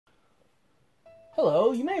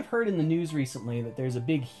Hello, you may have heard in the news recently that there's a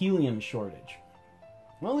big helium shortage.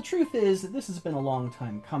 Well, the truth is that this has been a long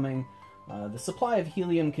time coming. The supply of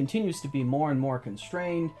helium continues to be more and more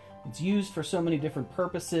constrained. It's used for so many different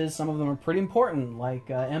purposes. Some of them are pretty important, like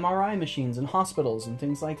MRI machines in hospitals and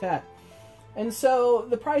things like that. And so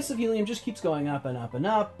the price of helium just keeps going up and up and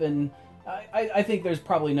up, and I think there's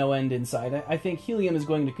probably no end in sight. I think helium is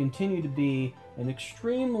going to continue to be an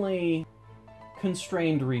extremely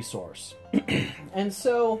constrained resource. And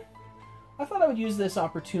so I thought I would use this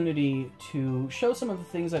opportunity to show some of the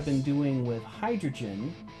things I've been doing with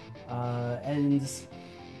hydrogen and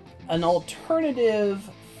an alternative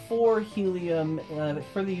for helium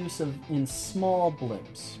for the use in small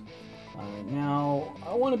blimps. Now,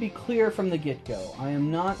 I want to be clear from the get-go. I am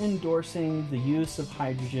not endorsing the use of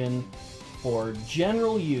hydrogen for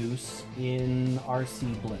general use in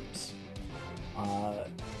RC blimps.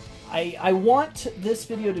 I want this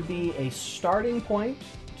video to be a starting point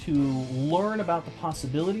to learn about the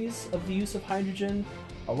possibilities of the use of hydrogen.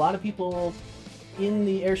 A lot of people in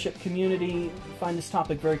the airship community find this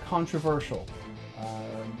topic very controversial.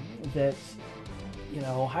 That, you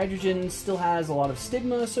know, hydrogen still has a lot of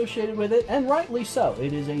stigma associated with it, and rightly so.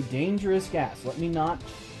 It is a dangerous gas. Let me not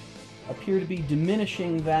appear to be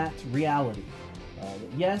diminishing that reality.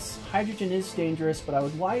 Yes, hydrogen is dangerous, but I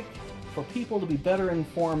would like for people to be better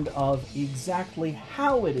informed of exactly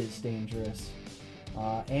how it is dangerous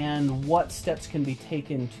and what steps can be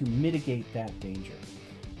taken to mitigate that danger.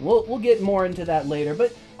 We'll get more into that later,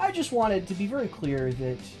 but I just wanted to be very clear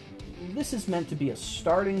that this is meant to be a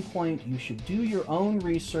starting point. You should do your own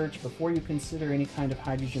research before you consider any kind of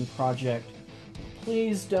hydrogen project.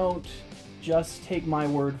 Please don't just take my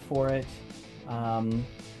word for it.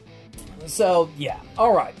 So, yeah.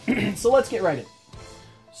 Alright, so let's get right in.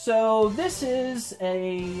 So this is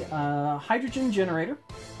a hydrogen generator.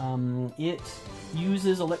 It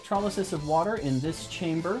uses electrolysis of water in this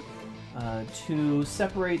chamber to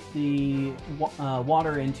separate the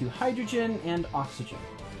water into hydrogen and oxygen.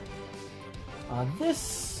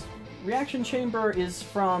 This reaction chamber is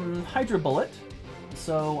from Hydrobullet.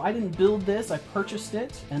 So I didn't build this, I purchased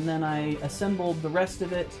it, and then I assembled the rest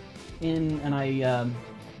of it and I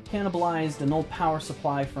cannibalized an old power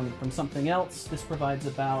supply from something else. This provides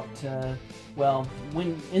about, well,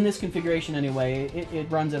 in this configuration anyway, it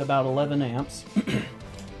runs at about 11 amps.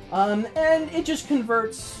 And it just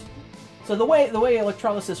converts. So the way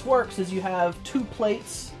electrolysis works is you have two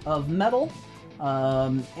plates of metal,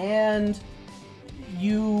 and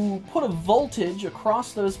you put a voltage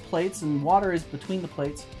across those plates, and water is between the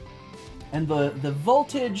plates, and the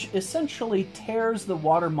voltage essentially tears the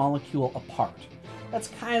water molecule apart. That's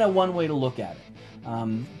kind of one way to look at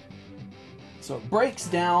it. So it breaks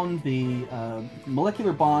down the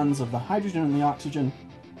molecular bonds of the hydrogen and the oxygen,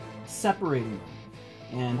 separating them.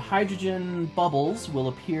 And hydrogen bubbles will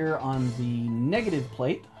appear on the negative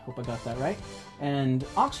plate. Hope I got that right. And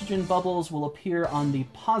oxygen bubbles will appear on the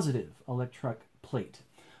positive electric plate.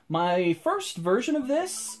 My first version of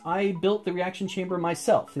this, I built the reaction chamber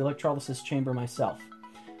myself, the electrolysis chamber myself.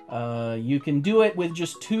 You can do it with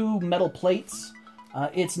just two metal plates.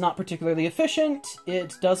 It's not particularly efficient.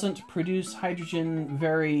 It doesn't produce hydrogen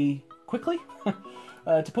very quickly,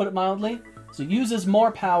 to put it mildly. So it uses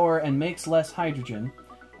more power and makes less hydrogen,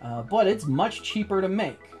 but it's much cheaper to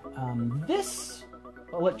make. This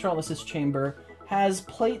electrolysis chamber has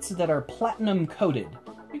plates that are platinum coated.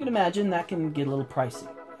 You can imagine that can get a little pricey.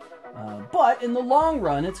 But in the long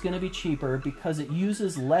run, it's going to be cheaper because it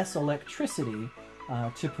uses less electricity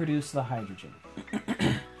to produce the hydrogen.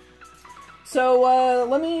 So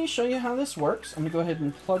let me show you how this works. I'm going to go ahead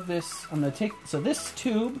and plug this. I'm going to take, so this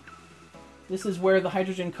tube, this is where the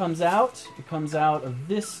hydrogen comes out. It comes out of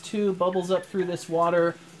this tube, bubbles up through this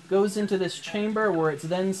water, goes into this chamber where it's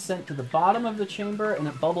then sent to the bottom of the chamber, and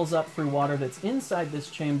it bubbles up through water that's inside this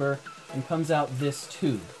chamber and comes out this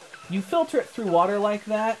tube. You filter it through water like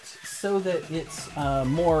that so that it's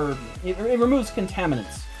it removes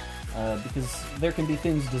contaminants because there can be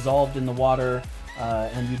things dissolved in the water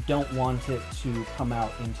and you don't want it to come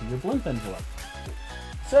out into your blimp envelope.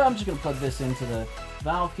 So I'm just going to plug this into the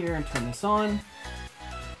valve here and turn this on,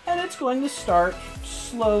 and it's going to start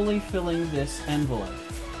slowly filling this envelope.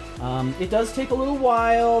 It does take a little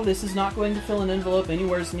while. This is not going to fill an envelope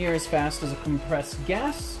anywhere near as fast as a compressed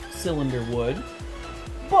gas cylinder would,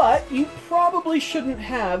 but you probably shouldn't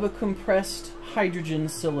have a compressed hydrogen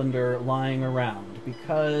cylinder lying around,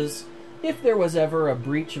 because if there was ever a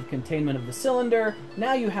breach of containment of the cylinder,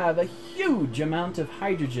 now you have a huge amount of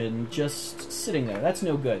hydrogen just sitting there. That's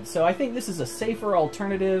no good. So I think this is a safer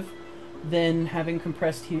alternative than having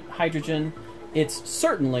compressed hydrogen. It's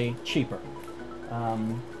certainly cheaper.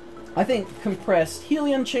 I think compressed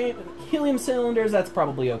helium cylinders, that's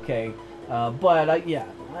probably okay. But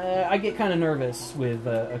I get kind of nervous with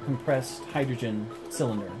a compressed hydrogen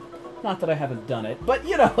cylinder. Not that I haven't done it, but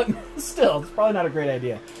you know, still, it's probably not a great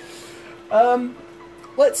idea.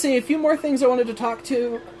 Let's see, a few more things I wanted to talk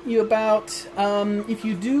to you about. If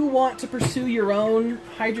you do want to pursue your own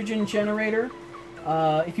hydrogen generator,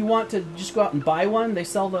 if you want to just go out and buy one, they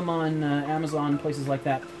sell them on Amazon, places like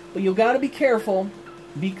that. But you've got to be careful,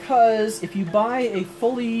 because if you buy a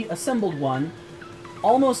fully assembled one,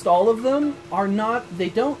 almost all of them are not,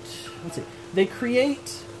 they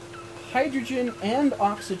create hydrogen and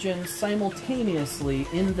oxygen simultaneously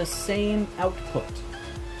in the same output.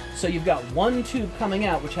 So you've got one tube coming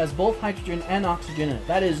out which has both hydrogen and oxygen in it.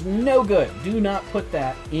 That is no good. Do not put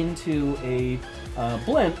that into a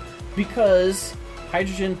blimp, because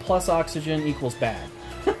hydrogen plus oxygen equals bad.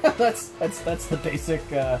 that's the basic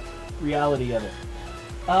reality of it.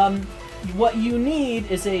 What you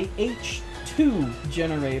need is a H2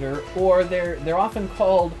 generator, or they're often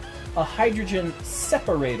called a hydrogen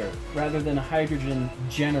separator rather than a hydrogen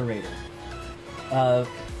generator.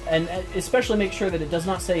 And especially make sure that it does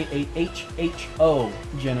not say a HHO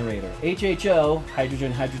generator. HHO,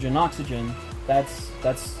 hydrogen, hydrogen, oxygen, that's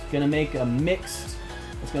going to make a mixed,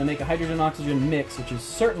 it's going to make a hydrogen-oxygen mix, which is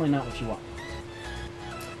certainly not what you want.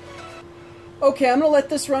 Okay, I'm going to let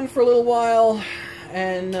this run for a little while,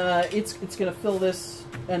 and it's going to fill this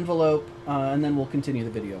envelope, and then we'll continue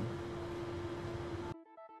the video.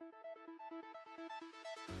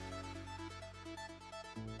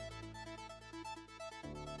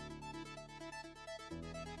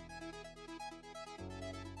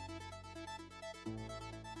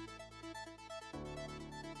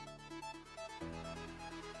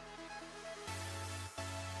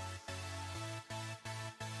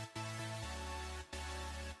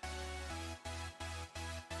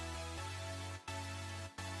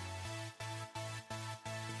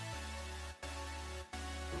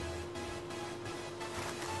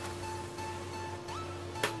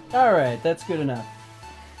 Alright, that's good enough.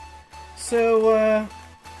 So,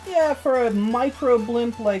 yeah, for a micro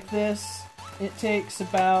blimp like this, it takes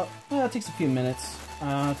about, well, it takes a few minutes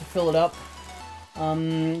to fill it up.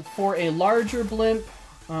 For a larger blimp,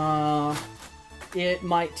 it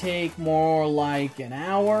might take more like an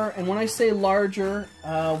hour. And when I say larger,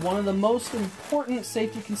 one of the most important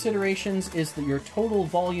safety considerations is your total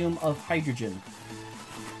volume of hydrogen.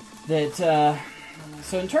 So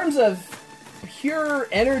in terms of pure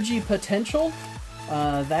energy potential,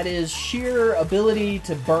 that is sheer ability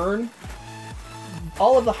to burn,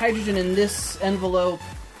 all of the hydrogen in this envelope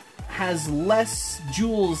has less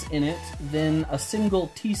joules in it than a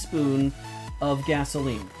single teaspoon of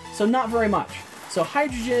gasoline. So not very much. So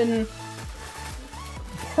hydrogen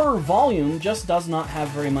per volume just does not have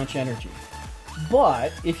very much energy.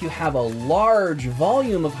 But if you have a large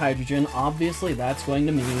volume of hydrogen, obviously that's going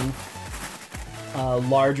to mean a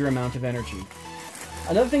larger amount of energy.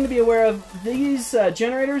 Another thing to be aware of, these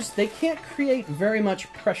generators, they can't create very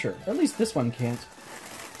much pressure. At least this one can't.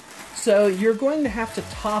 So you're going to have to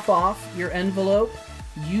top off your envelope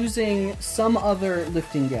using some other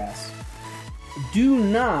lifting gas. Do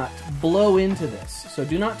not blow into this. So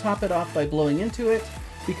do not top it off by blowing into it,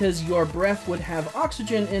 because your breath would have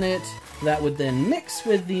oxygen in it that would then mix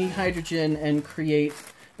with the hydrogen and create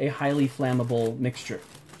a highly flammable mixture.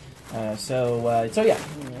 So yeah,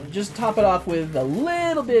 just top it off with a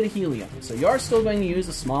little bit of helium. So you are still going to use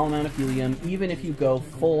a small amount of helium, even if you go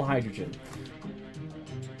full hydrogen.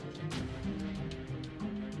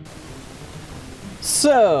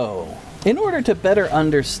 So, in order to better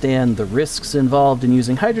understand the risks involved in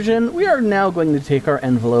using hydrogen, we are now going to take our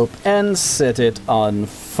envelope and set it on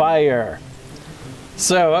fire.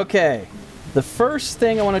 So, okay. The first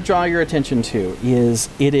thing I want to draw your attention to is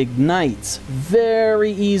it ignites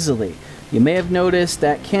very easily. You may have noticed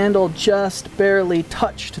that candle just barely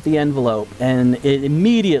touched the envelope and it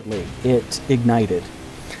immediately ignited.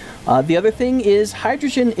 The other thing is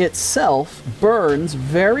hydrogen itself burns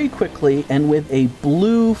very quickly and with a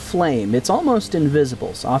blue flame. It's almost invisible,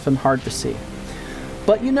 it's often hard to see.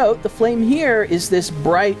 But you note the flame here is this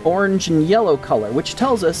bright orange and yellow color, which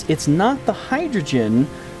tells us it's not the hydrogen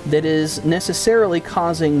that is necessarily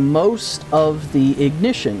causing most of the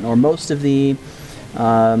ignition or most of the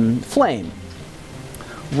flame.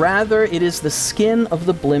 Rather, it is the skin of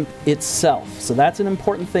the blimp itself. So that's an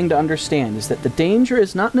important thing to understand, is that the danger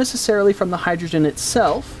is not necessarily from the hydrogen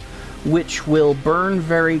itself, which will burn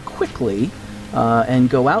very quickly and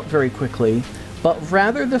go out very quickly, but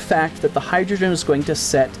rather the fact that the hydrogen is going to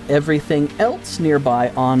set everything else nearby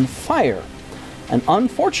on fire. And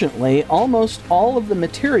unfortunately, almost all of the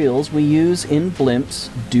materials we use in blimps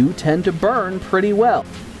do tend to burn pretty well.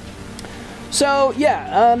 So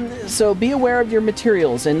yeah, so be aware of your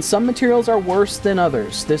materials, and some materials are worse than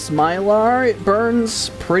others. This Mylar, it burns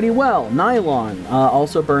pretty well. Nylon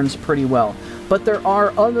also burns pretty well. But there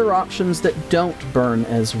are other options that don't burn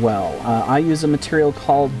as well. I use a material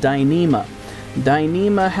called Dyneema.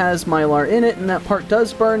 Dyneema has Mylar in it, and that part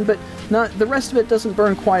does burn, but not the rest of it doesn't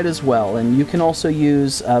burn quite as well. And you can also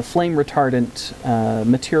use flame retardant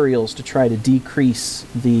materials to try to decrease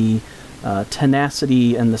the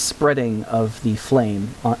tenacity and the spreading of the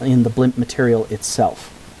flame in the blimp material itself.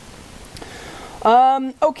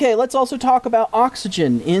 Okay, let's also talk about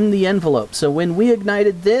oxygen in the envelope. So when we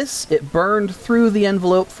ignited this, it burned through the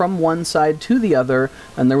envelope from one side to the other,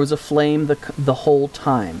 and there was a flame the whole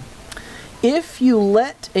time. If you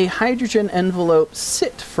let a hydrogen envelope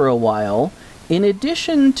sit for a while, in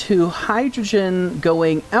addition to hydrogen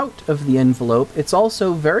going out of the envelope, it's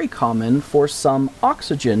also very common for some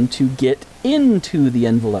oxygen to get into the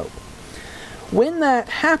envelope. When that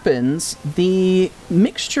happens, the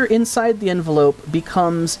mixture inside the envelope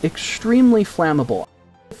becomes extremely flammable.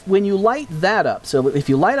 When you light that up, so if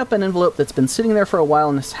you light up an envelope that's been sitting there for a while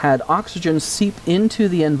and has had oxygen seep into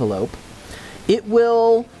the envelope, it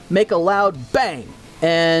will make a loud bang,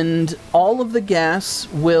 and all of the gas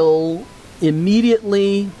will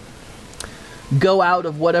immediately go out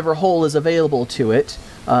of whatever hole is available to it.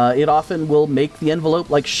 It often will make the envelope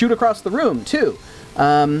like shoot across the room too.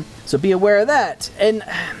 So be aware of that. And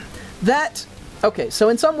that, okay, so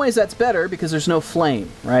in some ways that's better because there's no flame,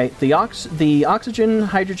 right? The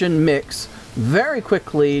oxygen-hydrogen mix very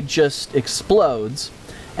quickly just explodes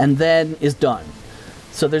and then is done.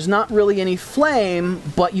 So there's not really any flame,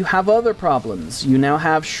 but you have other problems. You now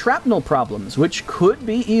have shrapnel problems, which could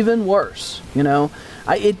be even worse, you know?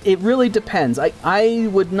 It really depends. I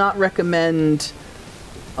would not recommend...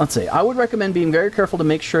 Let's say, I would recommend being very careful to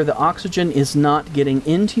make sure the oxygen is not getting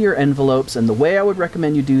into your envelopes, and the way I would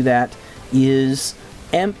recommend you do that is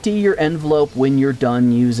empty your envelope when you're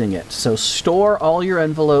done using it. So store all your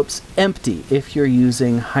envelopes empty if you're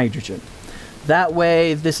using hydrogen. That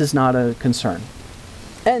way, this is not a concern.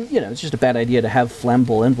 And, you know, it's just a bad idea to have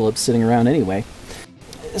flammable envelopes sitting around anyway.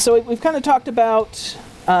 So we've kind of talked about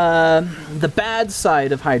the bad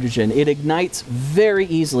side of hydrogen. It ignites very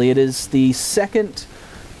easily. It is the second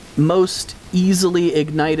most easily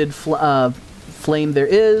ignited flame there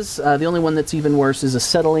is. The only one that's even worse is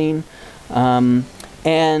acetylene.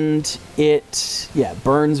 And it,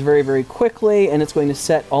 burns very, very quickly, and it's going to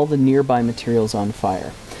set all the nearby materials on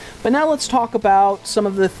fire. But now let's talk about some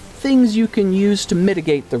of the things you can use to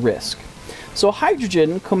mitigate the risk. So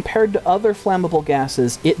hydrogen, compared to other flammable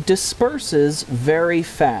gases, it disperses very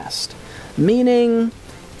fast, meaning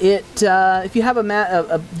if you have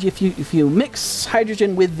if you mix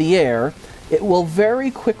hydrogen with the air, it will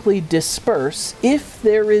very quickly disperse if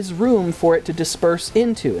there is room for it to disperse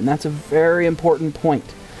into, and that's a very important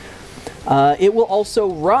point. It will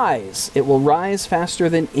also rise. It will rise faster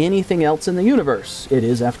than anything else in the universe. It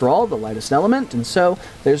is, after all, the lightest element, and so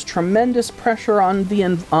there's tremendous pressure on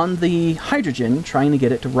the hydrogen trying to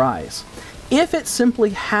get it to rise. If it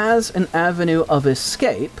simply has an avenue of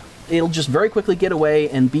escape, it'll just very quickly get away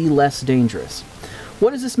and be less dangerous.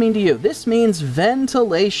 What does this mean to you? This means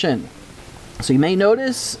ventilation. So you may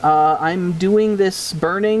notice I'm doing this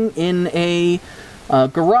burning in a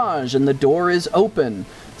garage, and the door is open,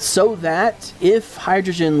 so that if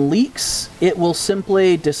hydrogen leaks, it will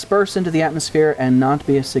simply disperse into the atmosphere and not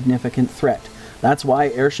be a significant threat. That's why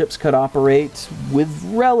airships could operate with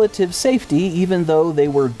relative safety, even though they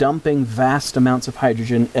were dumping vast amounts of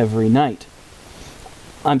hydrogen every night.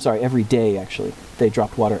 I'm sorry, every day, actually. They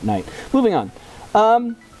dropped water at night. Moving on.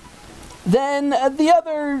 Then the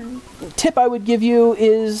other tip I would give you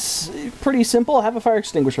is pretty simple. Have a fire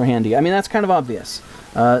extinguisher handy. I mean, that's kind of obvious.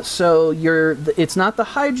 So it's not the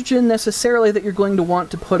hydrogen necessarily that you're going to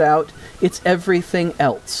want to put out. It's everything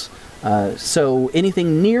else. So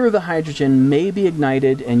anything near the hydrogen may be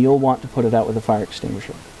ignited, and you'll want to put it out with a fire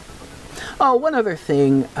extinguisher. Oh, one other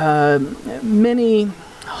thing. Many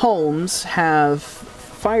homes have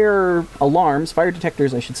fire alarms, fire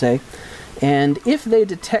detectors, I should say. And if they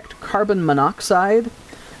detect carbon monoxide,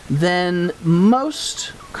 then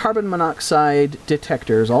most carbon monoxide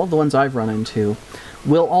detectors, all the ones I've run into,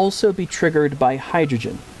 will also be triggered by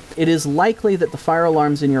hydrogen. It is likely that the fire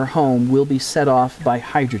alarms in your home will be set off by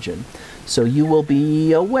hydrogen. So you will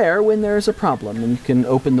be aware when there's a problem, and you can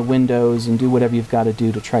open the windows and do whatever you've got to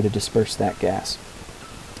do to try to disperse that gas.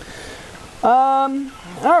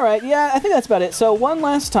 Alright, yeah, I think that's about it. So one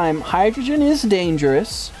last time, hydrogen is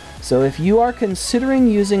dangerous. So if you are considering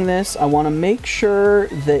using this, I want to make sure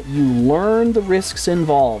that you learn the risks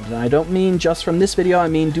involved. And I don't mean just from this video, I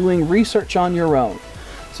mean doing research on your own.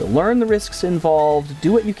 So learn the risks involved,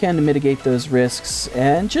 do what you can to mitigate those risks,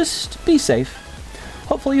 and just be safe.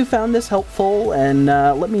 Hopefully you found this helpful, and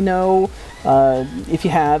let me know if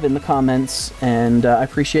you have in the comments. And I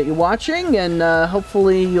appreciate you watching, and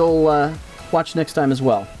hopefully you'll watch next time as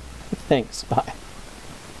well. Thanks, bye.